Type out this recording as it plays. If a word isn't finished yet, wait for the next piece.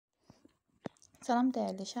Salam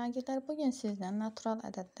dəyərli şagirdlər, bugün sizlə natural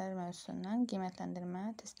ədədlər mövzusundan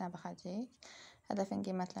qiymətləndirmə testinə baxacağıq. Hədəfin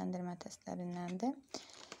qiymətləndirmə testlərindəndir.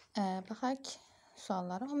 Baxaq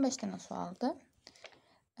suallara. 15 dənə sualdır.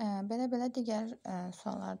 Belə digər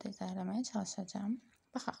sualları da izah eləməyə çalışacağım.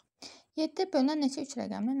 Baxaq. 7-yə bölünən neçə 3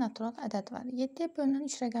 rəqəmli natural ədəd var? 7-yə bölünən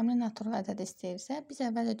 3 rəqəmli natural ədəd istəyirsə, biz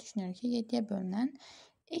əvvəlcə düşünürük ki, 7-yə bölünən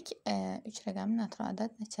ilk 3 rəqəmli natural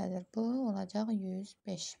ədəd neçədir? Bu olacaq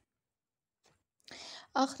 105.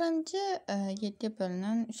 Axırıncı 7-yə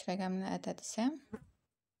bölünən 3 rəqəmli ədəd isə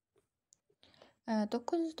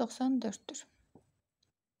 994-dür.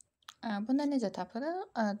 Bunda necə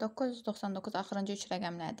tapırıq? 999 axırıncı 3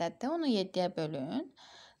 rəqəmli ədəddir. Onu 7-yə bölün.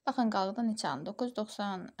 Baxın, qalıqda neçə alınır?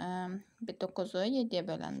 999-u 7-yə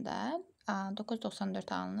böləndə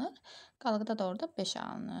 994 alınır. Qalıqda da orada 5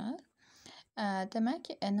 alınır. Demək,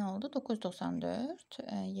 nə oldu? 994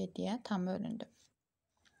 7-yə tam bölündü.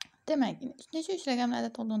 Demək, necə 3 rəqəmli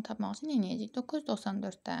ədəd olduğunu tapmaq üçün nə edəcəyik?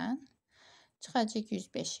 994-dən çıxacaq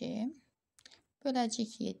 105-i,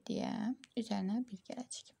 böləcəyik 7-yə, üzərinə 1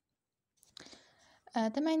 gələcək.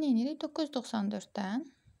 Demək, nə edirik? 994-dən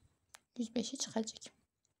 105-i çıxacaq.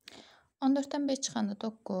 14-dən 5 çıxanda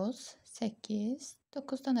 9, 8,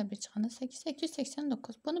 9-dan da 1 çıxanda 8,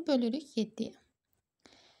 889. Bunu bölürük 7-yə.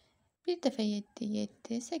 Bir dəfə 7,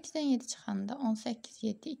 7, 8-dən 7 çıxanda 18,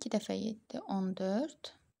 7, 2 dəfə 7,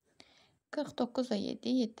 14, 49 da 7,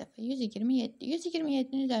 7 dəfə, 127.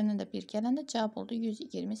 127-nin üzərindən də 1 gələndə cavab oldu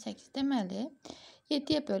 128. Deməli,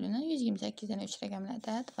 7-yə bölünən 128-dən 3 rəqəmli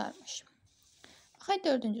ədəd varmış. Baxaq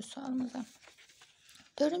 4-cü sualımıza.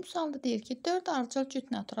 4-cü sualda deyir ki, 4 ardıcıl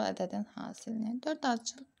cüt natural ədədin hasilini, 4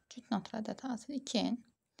 ardıcıl cüt natural ədəd hasili 2n,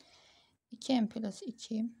 2n plus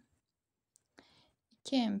 2,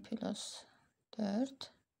 2n plus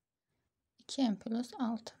 4, 2n plus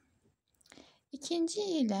 6. İkinci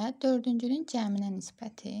ilə dördüncünün cəminə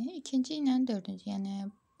nisbəti, ikinci ilə dördüncü, yəni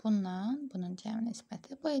bunun cəminə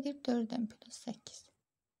nisbəti, bu edir 4n plus 8.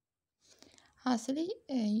 Hasili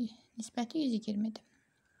nisbəti 120-dir.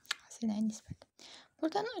 Hasilə nisbəti.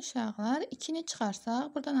 Buradan uşaqlar 2-ni çıxarsaq,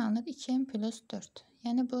 buradan alınır 2n plus 4.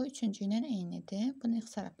 Yəni bu üçüncü ilə eynidir. Bunu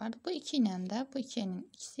ixtisar apardı. Bu 2 ilə də bu 2-nin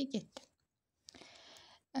ikisi getdi.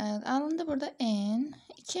 Alındı burada n.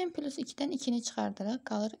 2n plus 2-dən 2-ni çıxardırıq.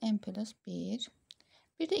 Qalır n plus 1.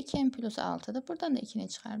 Bir də 2n plus 6-dır. Buradan da 2-ni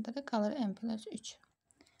çıxardırıq. Qalır n plus 3.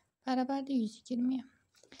 Bərabərdir 120-yə.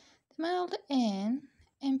 Deməli oldu n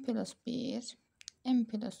plus 1, n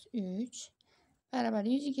plus 3. Bərabər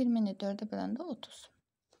 120-ni 4-ə böləndə 30.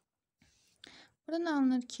 Buradan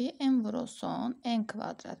alınır ki, n vurulsun n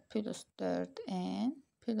kvadrat plus 4n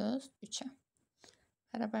plus 3-ə.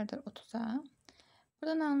 Bərabərdir 30-a.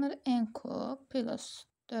 Buradan alınır n kub plus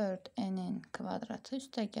 4n'in kvadratı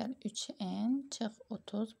üstə gəl 3n çıx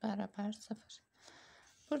 30 bərabər 0.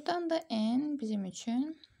 Buradan da n bizim üçün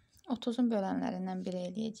 30-un bölənlərindən 1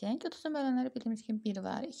 eləyəcək. 30-un bölənləri bildiyimiz kimi 1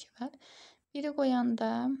 var, 2 var. 1-i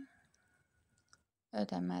qoyanda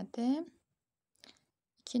ödəmədi.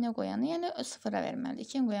 2-ni qoyanda, yəni 0-a verməli.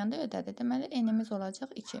 2-ni qoyanda ödədi. Deməli, n-imiz olacaq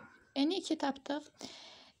 2. N-i 2 tapdıq.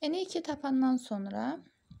 N-i 2 tapandan sonra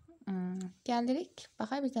gəlirik,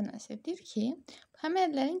 baxaq bizdən nəsə deyir ki, həmin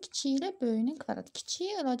ədədlərin kiçiyi ilə böyüyünün kvadratı.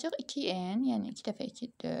 Kiçiyi olacaq 2n, yəni 2 dəfə 2,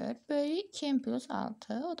 4. Böyüyü 2n plus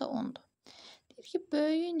 6, o da 10-dur. Deyir ki,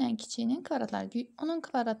 böyüyü ilə kiçiyinin kvadratları, onun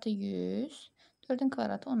kvadratı 100, 4-ün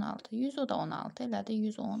kvadratı 16, 100 o da 16, elədi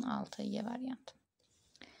 116 Y variantı.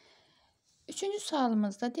 Üçüncü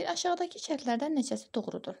sualımızda deyir, aşağıdakı şərtlərdən neçəsi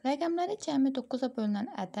doğrudur? Rəqəmləri cəmi 9-a bölünən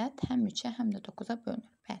ədəd həm 3-ə, həm də 9-a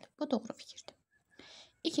bölünür. Bəli, bu doğru fikirdir.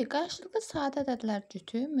 2. Qarşılıqlı sadə ədədlər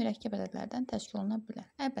cütü mürəkkəb ədədlərdən təşkil oluna bilər.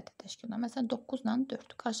 Əlbəttə təşkil olunur. Məsələn, 9 ilə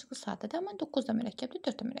 4. Qarşılıqlı sadədir, amma 9 da mürəkkəbdir,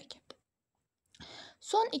 4 də mürəkkəbdir.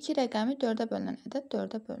 Son 2 rəqəmi 4-ə bölünən ədəd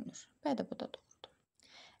 4-ə bölünür. Bəli, bu da doğrudur.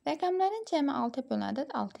 Rəqəmlərin cəmi 6-ya bölünən ədəd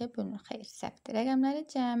 6-ya bölünür. Xeyr, səhvdir. Rəqəmləri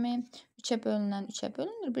cəmi 3-ə bölünən 3-ə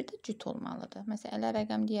bölünür, bir də cüt olmalıdır. Məsələn, elə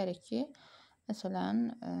rəqəm deyərik ki, məsələn,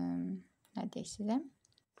 nə deyək sizə?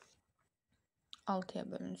 6-ya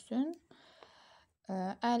bölünsün.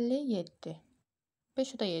 57.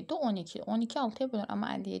 5 o da 7, 12. 12 6-ya bölünür,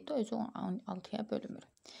 amma 57 özü 6-ya bölünmür.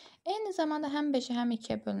 Eyni zamanda həm 5-ə, həm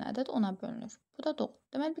 2-yə bölünən ədəd 10-a bölünür. Bu da doğru.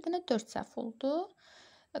 Deməli, bir dənə 4 səhv oldu.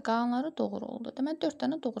 Qalanları doğru oldu. Deməli, 4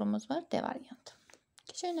 dənə doğrumuz var. D variantı.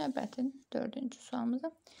 Keçək növbətin 4-cü sualımıza.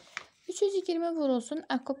 320 vurulsun.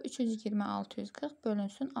 Əkub 320 640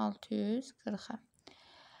 bölünsün 640-a.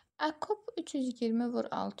 Əkub 320 vur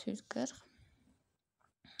 640.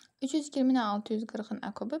 320 ilə 640-ın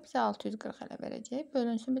əkubu bizə 640 elə verəcək.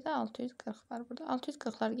 Bölünsün, bir də 640 var burada.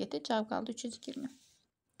 640-lar getdi, cavab qaldı 320.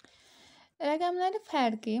 Rəqəmləri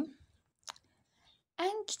fərqi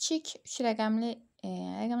Ən kiçik 3 rəqəmli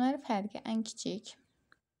rəqəmlərin fərqi ən kiçik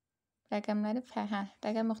rəqəm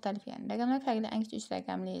müxtəlif yəni. Rəqəmlər fərqli ən kiçik 3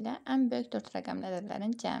 rəqəmli ilə ən böyük 4 rəqəmli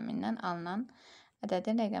ədədlərin cəmindən alınan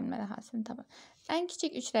ədədin rəqəmləri hasilini tapın. Ən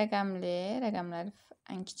kiçik 3 rəqəmli rəqəmlər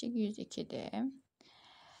ən kiçik 102-dir.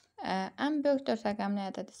 Ən böyük 4 rəqəmli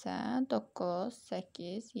ədəd isə 9,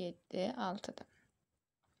 8, 7, 6-dır.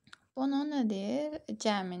 Bunu nədir?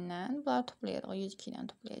 Cəmindən bunları toplayırıq. 102 ilə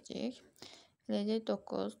toplayacağıq. Eləcək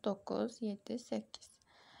 9, 9, 7, 8.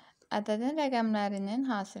 Ədədin rəqəmlərinin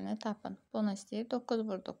hasilini tapın. Bunu istəyir. 9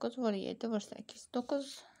 vur 9, vur 7, vur 8.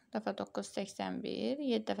 9 dəfə 9, 81.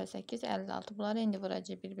 7 dəfə 8, 56. Bunları indi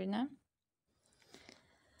vuracaq bir-birinə.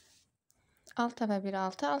 6 dəfə 1,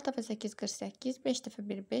 6. 6 dəfə 8, 48. 5 dəfə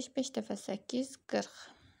 1, 5. 5 dəfə 8, 40.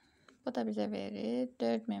 Bu da bizə verir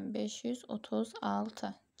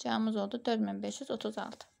 4536. Cəmimiz oldu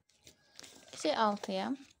 4536. Keçək 6-ya.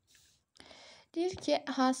 Deyir ki,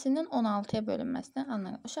 hasilinin 16-ya bölünməsindən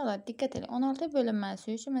alınan. Uşaqlar, diqqət edin. 16-ya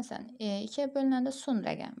bölünməsi üçün, məsələn, 2-yə bölünəndə son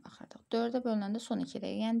rəqəmə baxırdıq. 4-ə bölünəndə son 2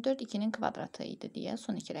 rəqəm. Yəni, 4 2-nin kvadratı idi deyə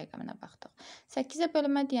son 2 rəqəminə baxdıq. 8-ə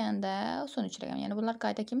bölünmə deyəndə son 3 rəqəm. Yəni, bunlar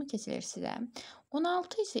qayda kimi keçilir sizə.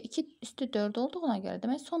 16 isə 2 üstü 4 olduğuna görə,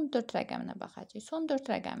 demək, son 4 rəqəminə baxacaq. Son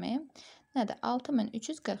 4 rəqəmi nədir?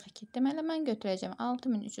 6342. Deməli, mən götürəcəm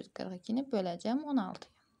 6342-ni böləcəm 16-ya.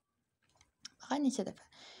 Baxaq, neçə dəfə?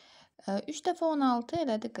 3 dəfə 16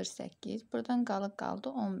 elədi 48. Buradan qaldı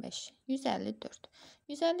 15. 154.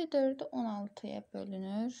 154-ü 16-ya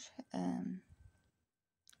bölünür.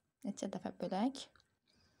 Neçə dəfə bölək?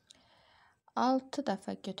 6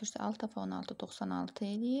 dəfə götürsə 6 dəfə 16 96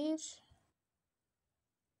 eləyir.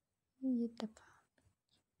 7 dəfə.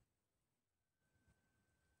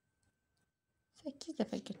 8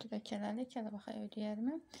 dəfə götürək eləli. Hələ baxaq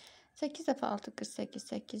ödəyərmi? 8 dəfə 6 48,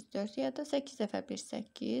 8 4 ya da 8 dəfə 1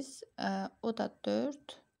 8, o da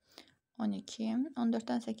 4, 12,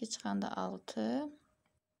 14-dən 8 çıxanda 6,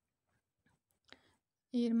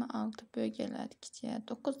 26 böyük elədi kiçiyə,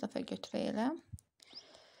 9 dəfə götürək elə.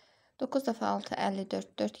 9 dəfə 6 54,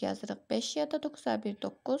 4 yazırıq 5 ya da 9 1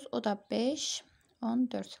 9, o da 5,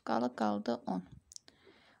 14, qaldı 10.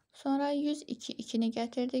 Sonra 102, 2-ni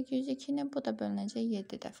gətirdik 102-ni, bu da bölünəcək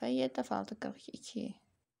 7 dəfə, 7 dəfə 6 42.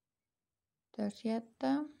 4 yadda.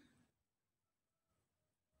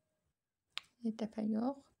 7 dəfə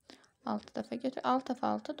yox. 6 dəfə götür. 6 dəfə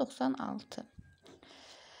 6 96.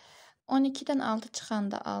 12-dən 6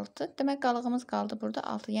 çıxanda 6. Demək qalığımız qaldı burada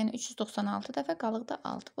 6. Yəni 396 dəfə qalıqda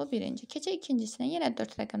 6. Bu birinci. Keçək ikincisinə. Yenə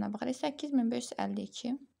 4 rəqəmə baxırıq.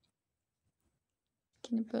 8552.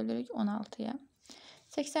 2-ni bölürük 16-ya.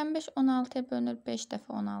 85 16-ya bölünür 5 dəfə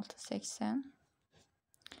 16 80.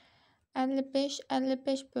 55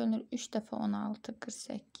 bölünür 3 dəfə 16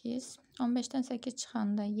 48. 15-dən 8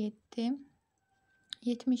 çıxanda 7.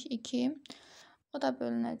 72. O da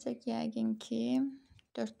bölünəcək yəqin ki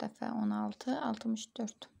 4 dəfə 16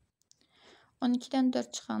 64. 12-dən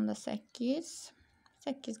 4 çıxanda 8.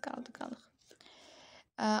 8 qalıq.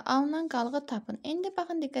 Alınan qalığı tapın. İndi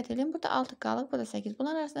baxın, diqqət edin. Burada 6 qalıq, burada 8.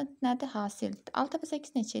 Bunlar arasında nədir? Hasil. 6 dəfə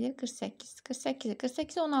 8 neçə edir? 48.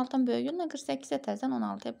 48-i 16-dan böyük yolla 48-ə təzədən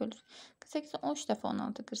 16-ya bölür. 48-i 13 dəfə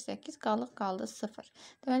 16, 48. Qalıq qaldı 0.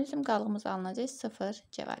 Deməli, bizim qalığımız alınacaq 0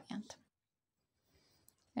 C variantı.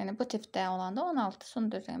 Yəni, bu tipdə olanda 16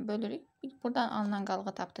 son 4 bölürük. Buradan alınan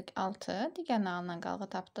qalığı tapdıq 6. Digərinə alınan qalığı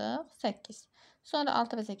tapdıq 8. Sonra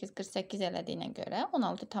 6 və 8 48 elədiyinə görə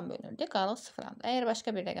 16 tam bölünürdü. Qalıq 0 aldı. Əgər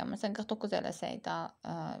başqa bir rəqəm, məsələn 49 eləsəydi,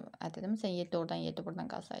 ədədim, məsələn 7 oradan 7 buradan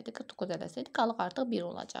qalsaydı, 49 eləsəydi, qalıq artıq 1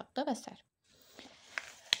 olacaqdı və s.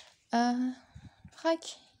 Xak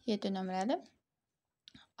 7 nömrəli.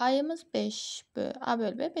 Ayımız 5 A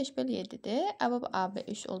bölü B 5 bölü 7-dir. Əbab AB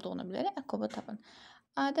 3 olduğunu bilərək əkobu tapın.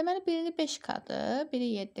 Deməli, biri 5K-dır, biri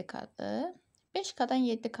 7K-dır. 5K-dan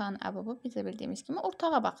 7K-nın əbabı bizə bildiyimiz kimi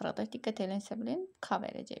ortağa baxırıq. Diqqət eləsə bilin, K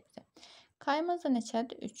verəcək bizə. K-ımız da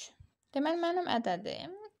neçədir? 3. Deməli, mənim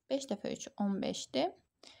ədədim 5 dəfə 3 15-dir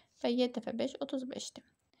və 7 dəfə 5 35-dir.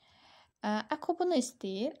 Əkobunu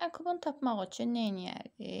istəyir. Əkobunu tapmaq üçün nə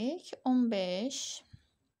edərik? 15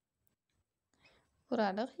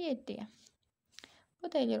 vurarıq 7-yə. Bu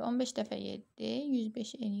da eləyir 15 dəfə 7,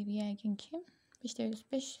 105 eləyir yəqin ki. 5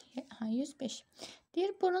 dəfə 105.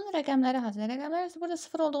 Deyir, bunun rəqəmləri hazır. Rəqəmlər burada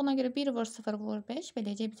 0 olduğuna görə 1 vur 0 vur 5.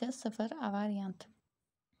 Beləcə bizə 0 A variantı.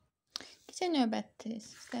 Keçək növbəti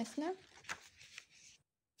hissəsinə.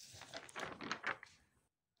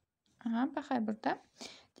 Baxaq burada.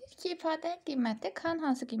 Deyir ki, ifadə qiyməti K-nın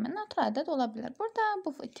hansı qiymət natural ədəd ola bilər. Burada bu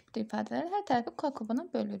tipdə ifadələr hər tərəfi K kubuna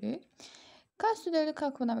bölürük. K üstü 4-ü K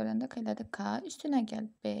kubuna böləndə elədi K. Üstünə gəl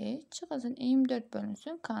 5. Çıxasın 24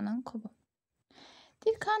 bölünsün K-nın kubu.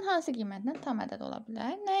 Deyir, K-nın hansı qiymətindən tam ədəd ola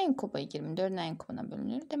bilər? Nəyin kubu 24, nəyin kubuna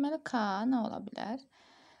bölünür? Deməli, K nə ola bilər?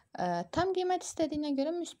 Tam qiymət istədiyinə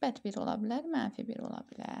görə müsbət 1 ola bilər, mənfi 1 ola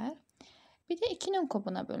bilər. Bir də 2-nin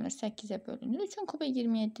kubuna bölünür, 8-ə bölünür. 3-ün kubu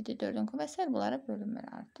 27-dir, 4-ün kubu və s. bunlara bölünmür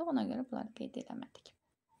artıq. Ona görə bunları qeyd eləmədik.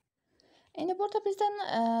 İndi burada bizdən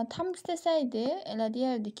tam istəsəydi, elə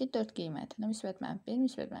deyərdik ki, 4 qiymətini müsbət mənfi 1,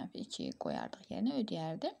 müsbət mənfi 2 qoyardıq yerinə,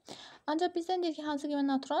 ödəyərdi. Ancaq bizdən deyir ki, hansı qiymət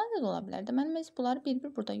natural ədəd ola bilər? Deməli, biz bunları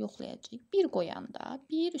bir-bir burada yoxlayacağıq. 1 qoyanda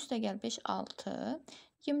 1 üstəgəl 5, 6,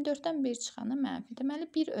 24-dən 1 çıxanda mənfi. Deməli,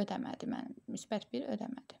 1 ödəmədi, müsbət 1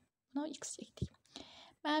 ödəmədi. Buna x çəkdik.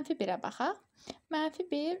 Mənfi 1-ə baxaq. Mənfi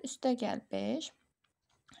 1 üstəgəl 5,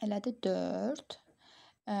 elədi 4.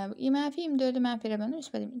 Mənfi 24-ü mənfi 1-ə bölünür,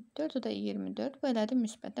 müsbət 4, o da 24, bu elədi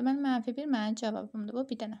müsbət. Deməli, mənfi 1 mənim cavabımdır, bu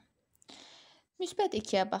bir dənə. Müsbət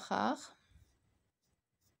 2-yə baxaq.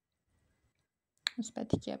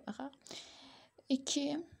 Müsbət 2-yə baxaq. 2,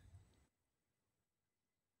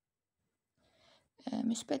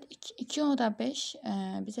 müsbət 2, o da 5,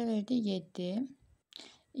 bizə verdi 7.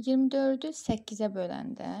 24-ü 8-ə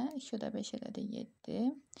böləndə, 2, o da 5 elədi 7.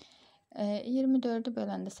 24-ü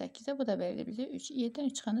böləndə 8-ə, bu da verdi bizə 3. 7-dən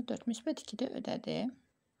 3 çıxanda 4. Müsbət 2-də ödədi.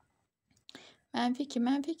 Mənfi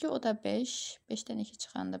 2, o da 5. 5-dən 2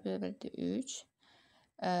 çıxanda bizə verdi 3.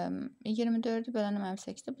 24-ü böləndə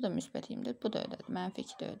mənfi 8-də, bu da müsbət 24. Bu da ödədi. Mənfi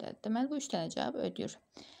 2-də ödədi. Deməli, bu 3 dənə cavab ödəyir.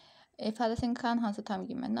 İfadəsinin K-nın hansı tam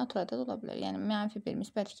qiyməti natural ədəd ola bilər? Yəni, mənfi 1,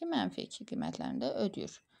 müsbət 2, mənfi 2 qiymətlərində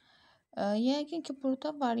ödəyir. Yəqin ki,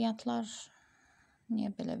 burada variantlar niyə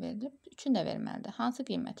belə verilib? Üçün də verməlidir. Hansı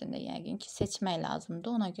qiymətində yəqin ki, seçmək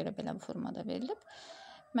lazımdır. Ona görə belə bu formada verilib.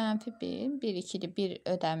 Mənfi 1, 1, 2-dir, 1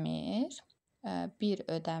 ödəmir. 1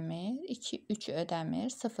 ödəmir, 2, 3 ödəmir,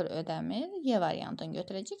 0 ödəmir. Y variantını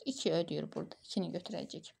götürəcək. 2 ödəyir burada. 2-ni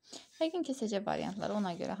götürəcək. Yəqin ki, seçə variantları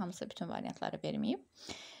ona görə hamısı bütün variantları verməyib.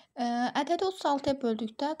 Ədədi 36-ya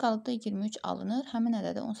böldükdə qalıqda 23 alınır. Həmin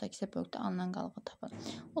ədədi 18-ə böldükdə alınan qalığı tapın.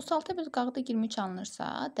 36-ya böldükdə qalıqda 23 alınırsa,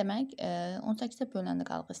 demək 18-ə böləndə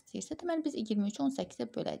qalıq istəyirsə, deməli biz 23-ü 18-ə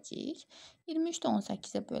böləcəyik. 23 də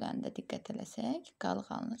 18-ə böləndə diqqət eləsək,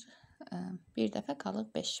 qalıq alınır. Bir dəfə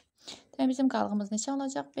qalıq 5. Demək bizim qalığımız neçə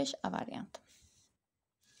olacaq? 5 A variantı.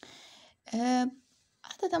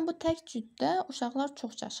 Adətən bu tək cütdə uşaqlar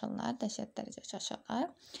çox çaşırlar, dəhşət dərəcə çaşırlar.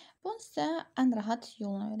 Bunun sizə ən rahat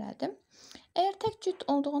yolunu öyrədim. Əgər tək cüt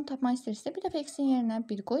olduğunu tapmaq istəyirsə, bir dəfə x-in yerinə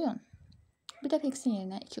 1 qoyun, bir dəfə x-in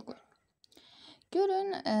yerinə 2 qoyun.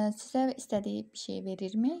 Görün, sizə istədiyi bir şey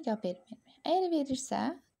verirmi, ya vermirmi? Əgər verirsə,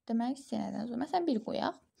 demək istəyənlərdən sonra, məsələn 1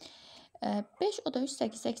 qoyaq. 5, o da 3,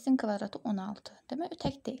 8, 8-in kvadratı 16. Demək, o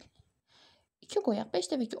tək deyil. 2 qoyaq,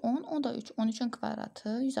 5 dəfə 2, 10, o da 3, 13-ün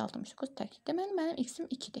kvadratı 169 tək. Deməli, mənim x-im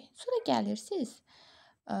 2-dir. Sonra gəlirsiniz,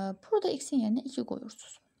 burada x-in yerinə 2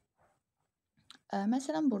 qoyursunuz.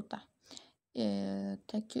 Məsələn, burada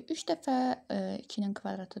 3 dəfə 2-nin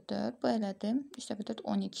kvadratı 4, bu elədim. 3 dəfə 4,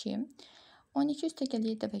 12. 12 üstəgəl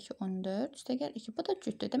 7 dəfə 2, 14. Üstəgəl 2, bu da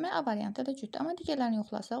cütdür. Demək, A variantı da cütdür. Amma digərlərini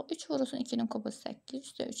yoxlasaq, 3 vurulsun 2-nin kubu 8,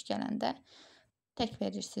 üstə 3 gələndə tək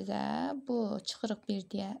verir sizə. Bu çıxırıq 1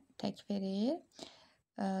 deyə tək verir.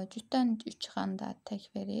 Cütdən 3 çıxanda tək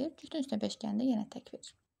verir. Cütün üstünə 5 gələndə yenə tək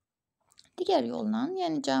verir. Digər yolla,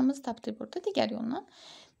 yəni cavabımızı tapdıq burada. Digər yolla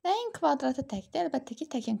nəyin kvadratı təkdir? Əlbəttə ki,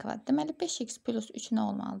 təkin kvadratı. Deməli, 5x plus 3 nə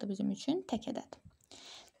olmalıdır bizim üçün? Tək ədəd.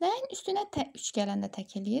 Nəyin üstünə 3 gələndə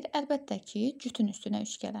tək eləyir? Əlbəttə ki, cütün üstünə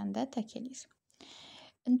 3 gələndə tək eləyir.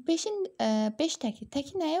 5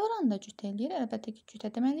 təki nəyə oranda cüt eləyir? Əlbəttə ki, cütə.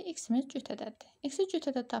 Deməli, x-imiz cüt ədəddir. X-i cüt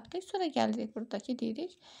ədəd tapdıq. Sonra gəlirik buradakı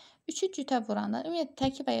deyirik. 3-ü cütə vuranda, ümumiyyətlə,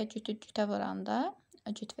 təki və ya cütü cütə vuranda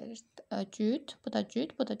cüt verir. Cüt, bu da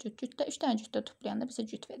cüt, bu da cüt. Cütdə 3 dənə cütdə toplayanda bizə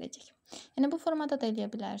cüt verəcək. Yəni, bu formada da eləyə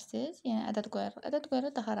bilərsiniz. Yəni, ədəd qoyarıq. Ədəd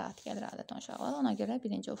qoyarıq daha rahat gəlir adətən uşaqlar. Ona görə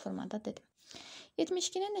birinci o formada dedim.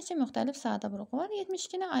 72-nin neçə müxtəlif sadə vuruğu var?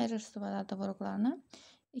 72-ni ayırırsınız sadə vuruqlarını.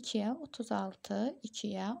 2-yə, 36,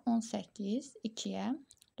 2-yə, 18, 2-yə,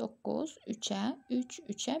 9, 3-ə, 3,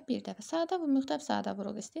 3-ə, bir dəfə. Sadə müxtəlif sadə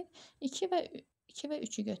vuruq istəyir. 2 və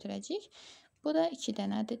 3-ü götürəcəyik. Bu da 2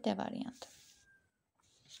 dənədir, D variantı.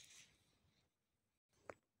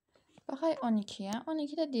 Baxay 12-yə.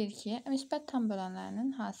 12-də deyir ki, müsbət tam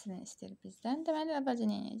bölənlərinin hasilini istəyir bizdən. Deməli, əvvəlcə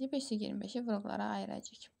nə edəcək? 5-25-i vuruqlara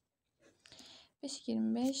ayıracaq.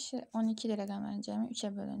 5-25, 12 rəqəmlərin cəmi 3-ə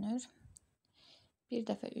bölünür. Bir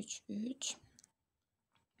dəfə 3, 3.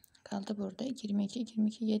 Qaldı burada 22,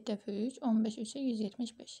 22, 7 dəfə 3, 15, 3-ə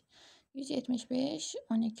 175. 175,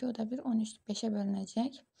 12, o da 1, 13, 5-ə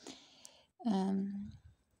bölünəcək.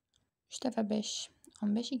 3 dəfə 5,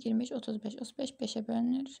 15, 25, 35, 35, 5-ə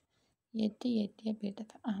bölünür. 7, 7-yə bir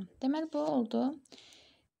dəfə. Aha. Deməli, bu oldu.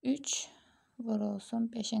 3 vurulsun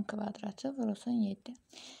 5-in kvadratı vurulsun 7.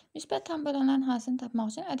 Müsbət tam bölənlərin hasilini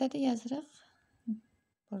tapmaq üçün ədədi yazırıq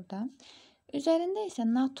burada. Üzərində isə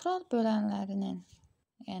natural bölənlərinin,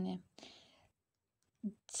 yəni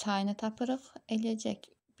sayını tapırıq. Eləyəcək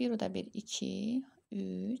 1 da 1, 2,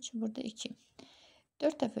 3, burada 2.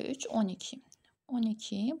 4 dəfə 3, 12.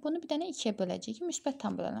 12. Bunu bir dənə 2-yə böləcək ki, müsbət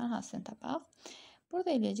tam bölənlərin hasilini tapaq.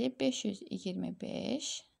 Burada eləyəcək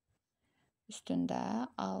 525 üstündə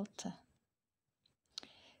 6.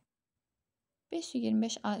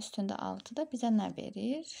 525 üstündə 6 da bizə nə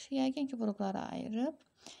verir? Yəqin ki, vurğulara ayırıb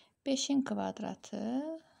 5-in kvadratı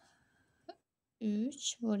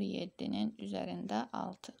 3 vur 7-nin üzərində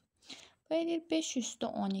 6. Bu eləyir 5 üstü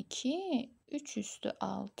 12, 3 üstü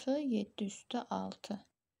 6, 7 üstü 6.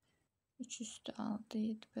 3 üstü 6,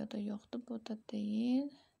 7 burada yoxdur, bu da deyil.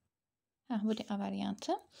 Bu da A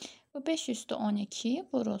variantı. Bu 5 üstü 12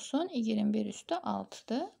 vurulsun 21 üstü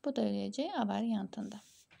 6'dır. Bu da eləyəcək A variantında.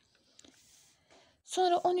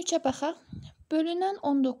 Sonra 13'e baxaq. Bölünən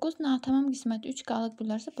 19 natamam qismət 3 qalıq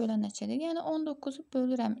bölərsə bölən neçədir? Yəni 19'u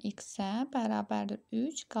bölürəm x-ə bərabərdir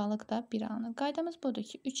 3, qalıq da 1 alınır. Qaydamız budur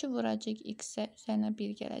ki, 3'ü vuracaq x-ə, üzərinə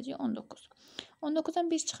 1 gələcək 19.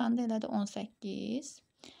 19'dan 1 çıxanda elədi 18.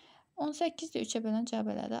 18 də 3'ə bölən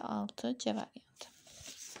cavab elədi 6, C variantı.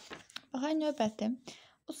 Baxay növbəti.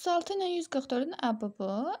 36 ilə 144-ün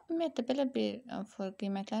əbubu. Ümumiyyətlə belə bir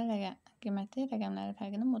qiymətli rəqəmlərin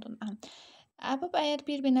fərqini modunda. Əbub əgər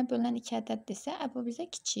bir-birinə bölünən 2 ədəddirsə, əbub bizə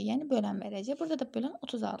kiçik, yəni bölən verəcək. Burada da bölən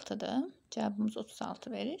 36'dır. Cavabımız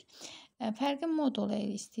 36 verir. Fərqi modul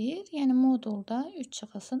istəyir. Yəni modulda 3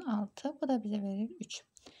 çıxılsın 6. Bu da bizə verir 3.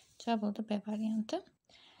 Cavab oldu B variantı.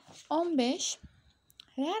 15.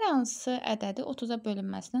 Hər hansı ədədi 30'a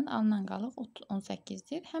bölünməsindən alınan qalıq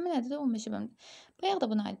 18'dir. Həmin ədədi 15'ə bölünür. Bayaq da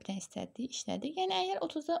buna aid bir dənə işlədik. Yəni əgər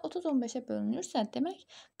 30 15'ə bölünürsə, demək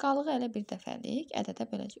qalığı elə bir dəfəlik ədədə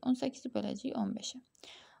böləcək. 18'i böləcək 15'ə.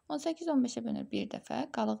 18 15'ə bölünür bir dəfə,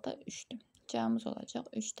 qalıq da 3'dür. Cavabımız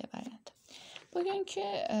olacaq 3D variantı. Bugünkü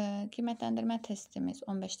qiymətləndirmə testimiz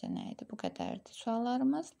 15'də nə idi? Bu qədərdir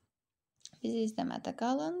suallarımız. Bizi izləmədə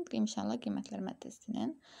qalın. İnşallah qiymətləndirmə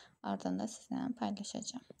testinin ardında sizlə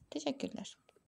paylaşacağım. Teşekkürler.